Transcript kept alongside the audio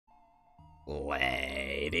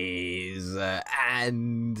Ladies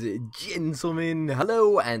and gentlemen,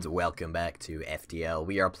 hello and welcome back to FTL.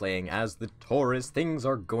 We are playing as the Torus. Things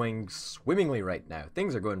are going swimmingly right now.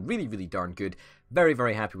 Things are going really darn good.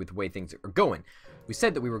 Very happy with the way things are going. We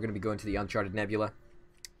said that we were going to be going to the Uncharted Nebula,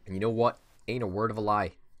 and you know what? Ain't a word of a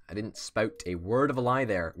lie. I didn't spout a word of a lie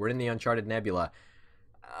there. We're in the Uncharted Nebula.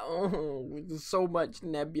 Oh, so much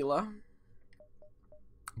nebula.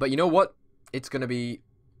 But you know what? It's gonna be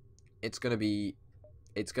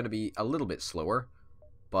a little bit slower,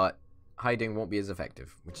 but hiding won't be as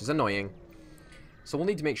effective, which is annoying. So we'll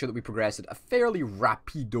need to make sure that we progress at a fairly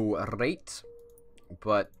rapido rate,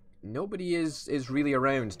 but nobody is really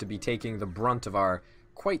around to be taking the brunt of our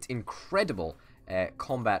quite incredible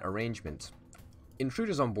combat arrangement.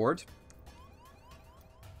 Intruders on board.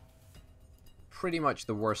 Pretty much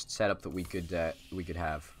the worst setup that we could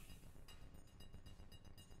have.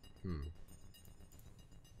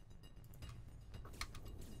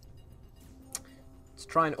 Let's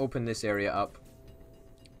try and open this area up,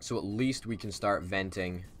 so at least we can start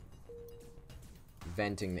venting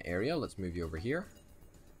the area. Let's move you over here.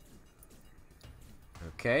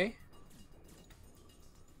 Okay.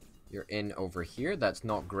 You're in over here. That's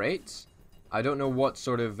not great. I don't know what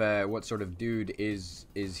sort of dude is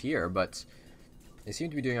here, but they seem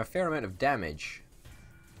to be doing a fair amount of damage,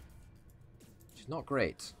 which is not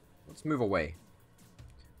great. Let's move away.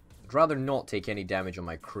 I'd rather not take any damage on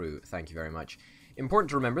my crew. Thank you very much. Important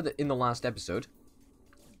to remember that in the last episode,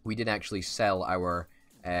 we did actually sell our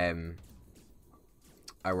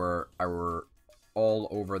all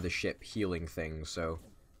over the ship healing thing, so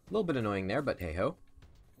a little bit annoying there, but hey ho.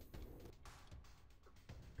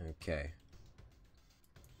 Okay.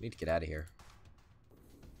 Need to get out of here.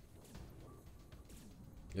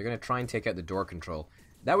 They're gonna try and take out the door control.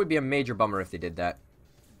 That would be a major bummer if they did that.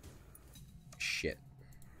 Shit.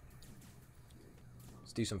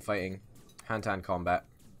 Let's do some fighting. Hand-to-hand combat.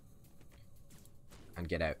 And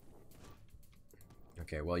get out.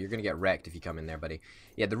 Okay, well, you're gonna get wrecked if you come in there, buddy.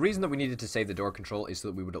 Yeah, the reason that we needed to save the door control is so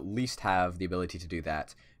that we would at least have the ability to do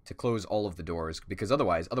that. To close all of the doors, because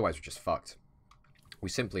otherwise we're just fucked. We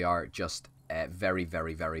simply are just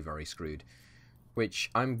very screwed.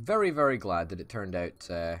 Which I'm very glad that it turned out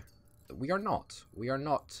that we are not. We are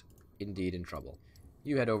not indeed in trouble.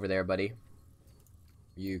 You head over there, buddy.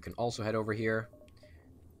 You can also head over here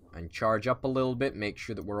and charge up a little bit. Make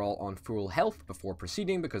sure that we're all on full health before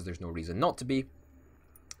proceeding, because there's no reason not to be.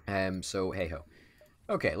 So hey ho.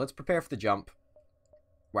 Okay, let's prepare for the jump.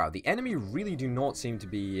 Wow, the enemy really do not seem to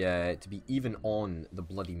be even on the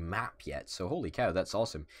bloody map yet. So holy cow, that's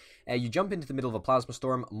awesome. You jump into the middle of a plasma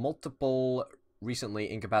storm. Multiple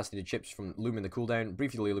recently incapacitated ships from loom in the cooldown,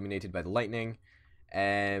 briefly illuminated by the lightning.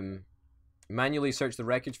 Manually search the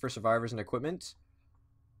wreckage for survivors and equipment.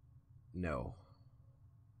 No.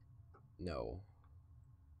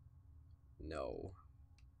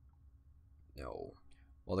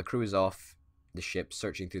 While the crew is off the ship,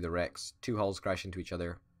 searching through the wrecks, two hulls crash into each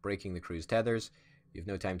other, breaking the crew's tethers. You have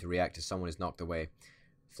no time to react as someone is knocked away,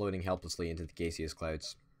 floating helplessly into the gaseous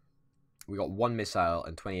clouds. We got 1 missile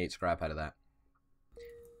and 28 scrap out of that.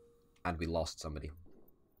 And we lost somebody.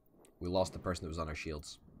 We lost the person that was on our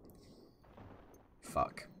shields.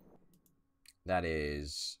 Fuck. That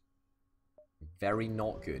is very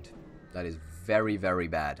not good. That is very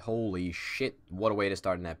bad. Holy shit, what a way to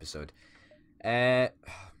start an episode.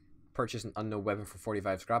 Purchase an unknown weapon for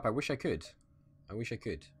 45 scrap. I wish I could.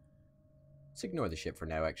 Let's ignore the ship for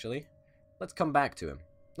now, actually. Let's come back to him.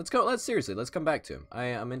 Let's come back to him.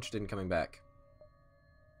 I'm interested in coming back.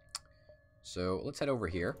 So, let's head over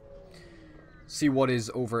here. See what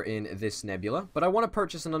is over in this nebula. But I want to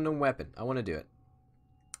purchase an unknown weapon. I want to do it.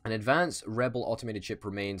 An advanced rebel automated ship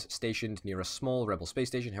remains stationed near a small rebel space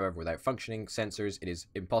station. However, without functioning sensors, it is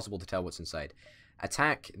impossible to tell what's inside.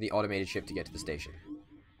 Attack the automated ship to get to the station.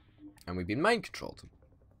 And we've been mind controlled.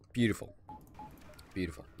 Beautiful.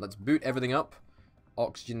 Beautiful. Let's boot everything up.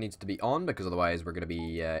 Oxygen needs to be on, because otherwise we're going to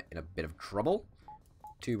be in a bit of trouble.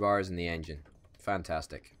 2 bars in the engine.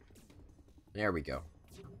 Fantastic. There we go.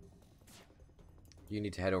 You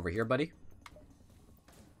need to head over here, buddy.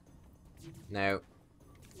 Now,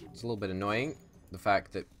 it's a little bit annoying, the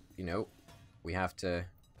fact that, you know, we have to...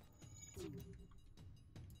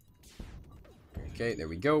 Okay, there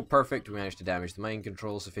we go. Perfect. We managed to damage the mind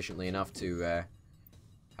control sufficiently enough to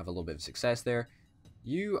have a little bit of success there.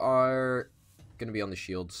 You are going to be on the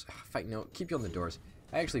shields. Fight, no, keep you on the doors.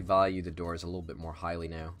 I actually value the doors a little bit more highly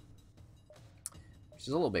now. Which is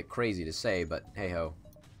a little bit crazy to say, but hey ho.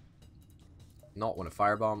 Not want a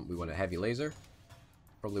firebomb. We want a heavy laser.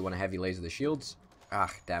 Probably want a heavy laser the shields.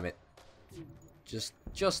 Ah, damn it. Just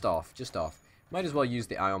Just off, just off. Might as well use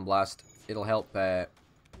the Ion Blast. It'll help, oh,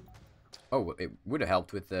 it would have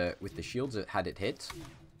helped with the shields had it hit.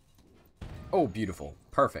 Oh, beautiful.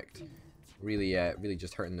 Perfect. Really, really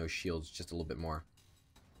just hurting those shields just a little bit more.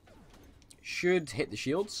 Should hit the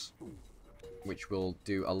shields, which will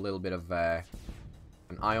do a little bit of an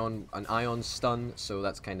ion stun, so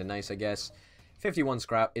that's kind of nice, I guess. 51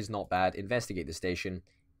 scrap is not bad. Investigate the station,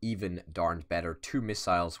 even darned better. 2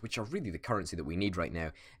 missiles, which are really the currency that we need right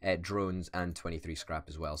now. Drones and 23 scrap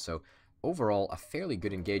as well. So overall, a fairly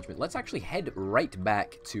good engagement. Let's actually head right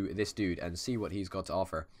back to this dude and see what he's got to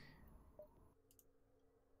offer.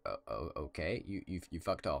 Okay, you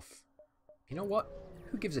fucked off. You know what?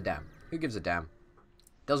 Who gives a damn? Who gives a damn?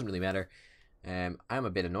 Doesn't really matter. I'm a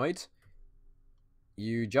bit annoyed.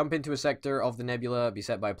 You jump into a sector of the nebula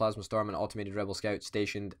beset by a plasma storm. An automated rebel scout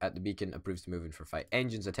stationed at the beacon approves to move in for fight.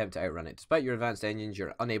 Engines attempt to outrun it. Despite your advanced engines,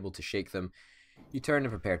 you're unable to shake them. You turn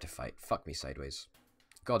and prepare to fight. Fuck me sideways.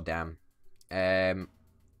 God damn.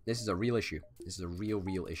 This is a real issue. This is a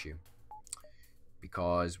real issue.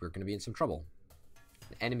 Because we're going to be in some trouble.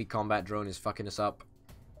 The enemy combat drone is fucking us up.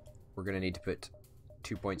 We're going to need to put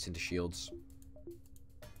 2 points into shields.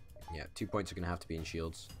 Yeah, 2 points are going to have to be in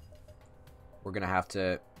shields. We're going to have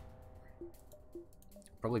to...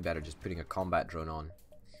 Probably better just putting a combat drone on.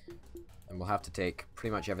 And we'll have to take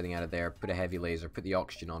pretty much everything out of there. Put a heavy laser. Put the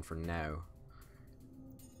oxygen on for now.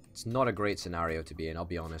 It's not a great scenario to be in, I'll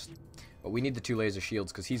be honest. But we need the 2 laser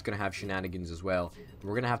shields because he's going to have shenanigans as well.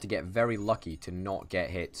 We're going to have to get very lucky to not get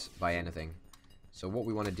hit by anything. So what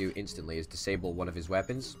we want to do instantly is disable one of his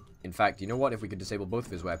weapons. In fact, you know what? If we could disable both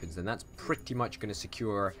of his weapons, then that's pretty much going to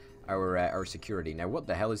secure our security. Now, what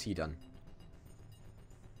the hell has he done?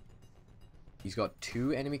 He's got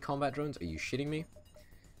 2 enemy combat drones? Are you shitting me?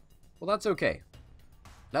 Well, that's okay.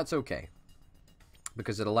 That's okay.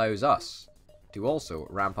 Because it allows us to also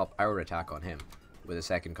ramp up our attack on him with a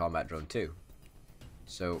second combat drone too.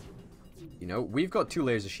 So, you know, we've got 2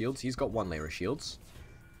 layers of shields. He's got 1 layer of shields.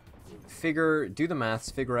 Do the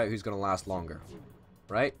maths, figure out who's going to last longer.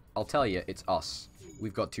 Right? I'll tell you, it's us.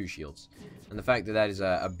 We've got 2 shields. And the fact that that is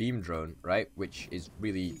a beam drone, right, which is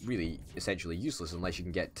really essentially useless unless you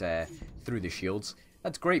can get through the shields,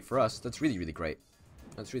 that's great for us. That's really great.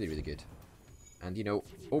 That's really good. And, you know,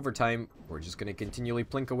 over time, we're just going to continually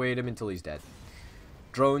plink away at him until he's dead.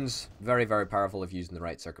 Drones, very powerful if used in the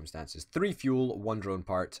right circumstances. 3 fuel, 1 drone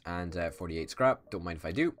part, and 48 scrap. Don't mind if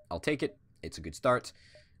I do. I'll take it. It's a good start.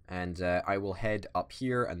 And I will head up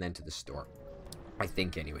here and then to the store. I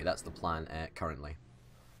think, anyway. That's the plan currently.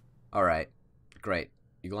 Alright. Great.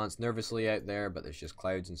 You glance nervously out there, but there's just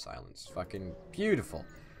clouds and silence. Fucking beautiful.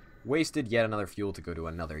 Wasted yet another fuel to go to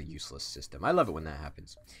another useless system. I love it when that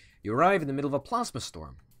happens. You arrive in the middle of a plasma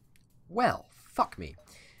storm. Well, fuck me.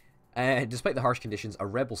 Despite the harsh conditions, a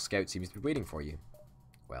rebel scout seems to be waiting for you.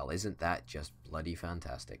 Well, isn't that just bloody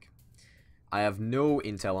fantastic? I have no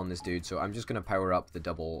intel on this dude, so I'm just going to power up the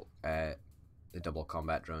double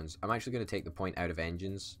combat drones. I'm actually going to take the point out of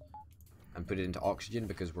engines and put it into oxygen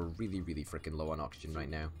because we're really freaking low on oxygen right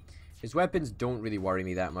now. His weapons don't really worry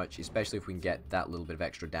me that much, especially if we can get that little bit of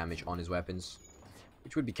extra damage on his weapons,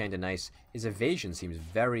 which would be kind of nice. His evasion seems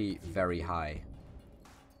very high.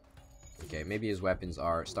 Okay, maybe his weapons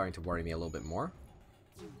are starting to worry me a little bit more.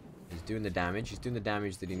 He's doing the damage. He's doing the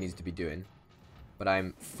damage that he needs to be doing. But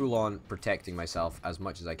I'm full on protecting myself as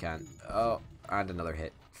much as I can. Oh, and another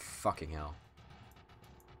hit. Fucking hell.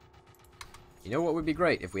 You know what would be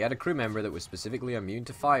great? If we had a crew member that was specifically immune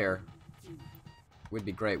to fire. Would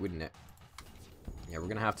be great, wouldn't it? Yeah, we're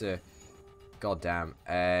gonna have to... God damn.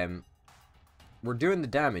 We're doing the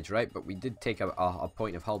damage, right? But we did take a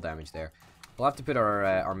point of hull damage there. We'll have to put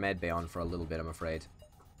our med bay on for a little bit, I'm afraid.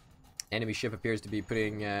 Enemy ship appears to be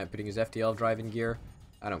putting his FTL drive in gear.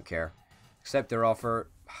 I don't care. Accept their offer.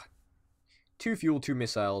 2 fuel, 2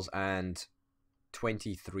 missiles, and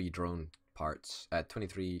 23 drone parts.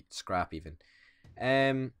 23 scrap even.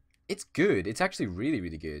 It's good. It's actually really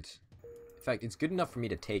good. In fact, it's good enough for me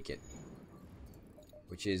to take it.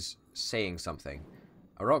 Which is saying something.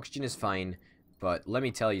 Our oxygen is fine, but let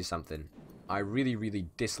me tell you something. I really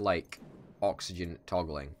dislike oxygen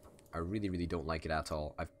toggling. I really don't like it at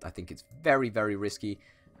all. I think it's very risky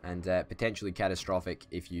and potentially catastrophic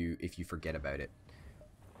if you forget about it.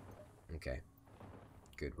 Okay.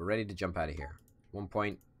 Good. We're ready to jump out of here. 1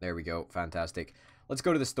 point. There we go. Fantastic. Let's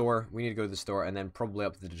go to the store. We need to go to the store and then probably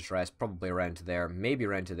up to the distress, probably around to there, maybe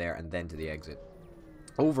around to there, and then to the exit.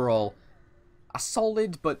 Overall, a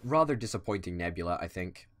solid but rather disappointing nebula, I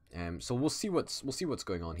think. So we'll see what's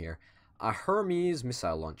going on here. A Hermes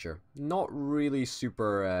missile launcher. Not really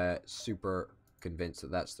super convinced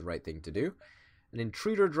that that's the right thing to do. an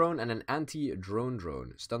intruder drone, and an anti-drone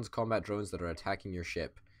drone. Stuns combat drones that are attacking your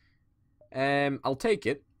ship. I'll take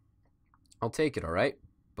it. I'll take it, alright?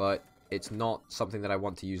 But it's not something that I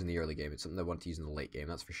want to use in the early game. It's something I want to use in the late game,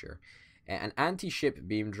 that's for sure. An anti-ship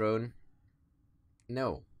beam drone.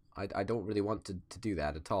 No, I don't really want to do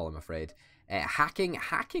that at all, I'm afraid. Hacking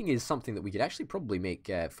is something that we could actually probably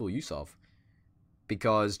make full use of.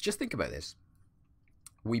 Because, just think about this.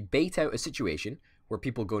 We bait out a situation where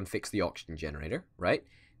people go and fix the oxygen generator, right?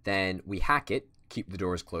 Then we hack it, keep the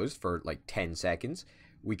doors closed for like 10 seconds.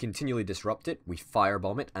 We continually disrupt it, we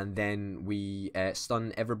firebomb it, and then we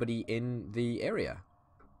stun everybody in the area.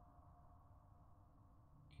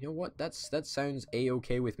 You know what? That sounds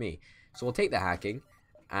a-okay with me. So we'll take the hacking,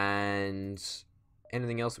 and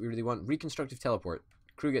anything else that we really want? Reconstructive teleport.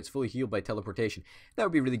 Crew gets fully healed by teleportation. That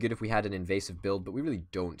would be really good if we had an invasive build, but we really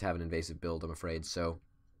don't have an invasive build, I'm afraid, so...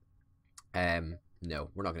 no,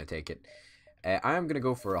 we're not going to take it. I am going to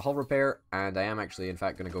go for a hull repair, and I am actually, in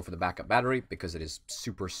fact, going to go for the backup battery, because it is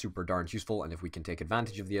super, super darn useful, and if we can take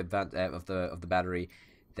advantage of the battery,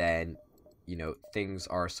 then, you know, things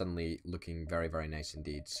are suddenly looking very, very nice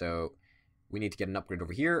indeed. So... we need to get an upgrade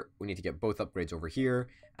over here, we need to get both upgrades over here,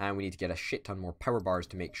 and we need to get a shit ton more power bars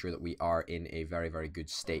to make sure that we are in a very, very good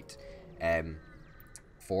state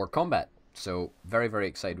for combat. So, very, very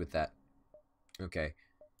excited with that. Okay,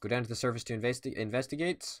 go down to the surface to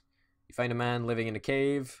investigate. You find a man living in a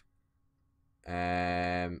cave.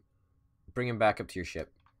 Bring him back up to your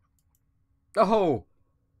ship. Oh!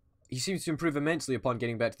 He seems to improve immensely upon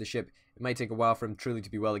getting back to the ship. It might take a while for him truly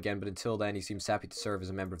to be well again, but until then he seems happy to serve as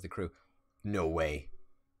a member of the crew. No way.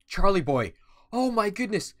 Charlie boy. Oh my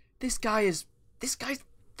goodness. This guy's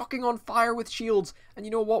fucking on fire with shields. And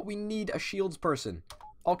you know what? We need a shields person.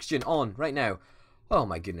 Oxygen on right now. Oh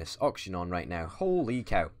my goodness. Oxygen on right now. Holy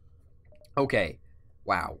cow. Okay.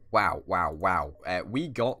 Wow. Wow. Wow. Wow. We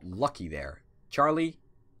got lucky there. Charlie,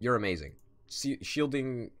 you're amazing.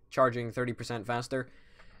 Shielding, charging 30% faster.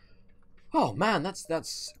 Oh man,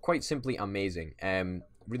 that's quite simply amazing.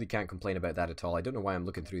 Really can't complain about that at all. I don't know why I'm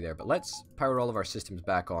looking through there, but let's power all of our systems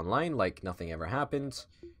back online like nothing ever happened.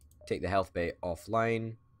 Take the health bay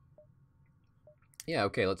offline. Yeah,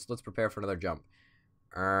 okay, let's prepare for another jump.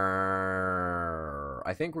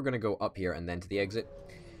 I think we're gonna go up here and then to the exit.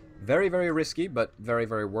 Very, very risky, but very,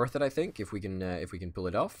 very worth it, I think, if we can pull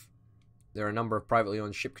it off. There are a number of privately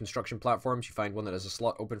owned ship construction platforms. You find one that has a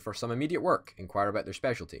slot open for some immediate work. Inquire about their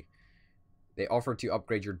specialty. They offer to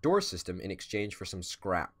upgrade your door system in exchange for some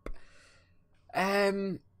scrap. I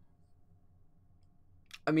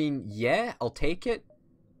mean, yeah, I'll take it,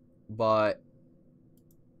 but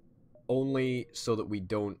only so that we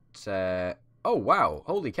don't... Oh, wow,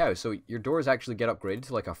 holy cow, so your doors actually get upgraded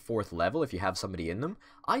to like a 4th level if you have somebody in them?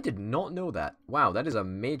 I did not know that. Wow, that is a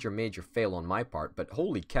major, major fail on my part, but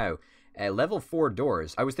holy cow. Level 4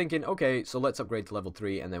 doors. I was thinking, okay, so let's upgrade to level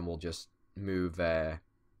 3, and then we'll just move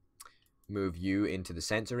you into the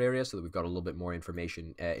sensor area so that we've got a little bit more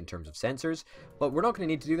information in terms of sensors. But we're not going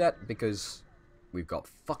to need to do that because we've got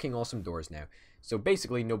fucking awesome doors now. So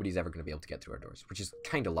basically nobody's ever going to be able to get through our doors, which is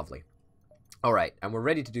kind of lovely. Alright, and we're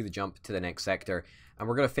ready to do the jump to the next sector, and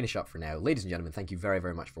we're going to finish up for now. Ladies and gentlemen, thank you very,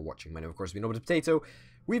 very much for watching. My name, of course, has been Potato.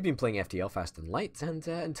 We've been playing FTL Fast and Light, and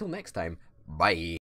until next time, bye!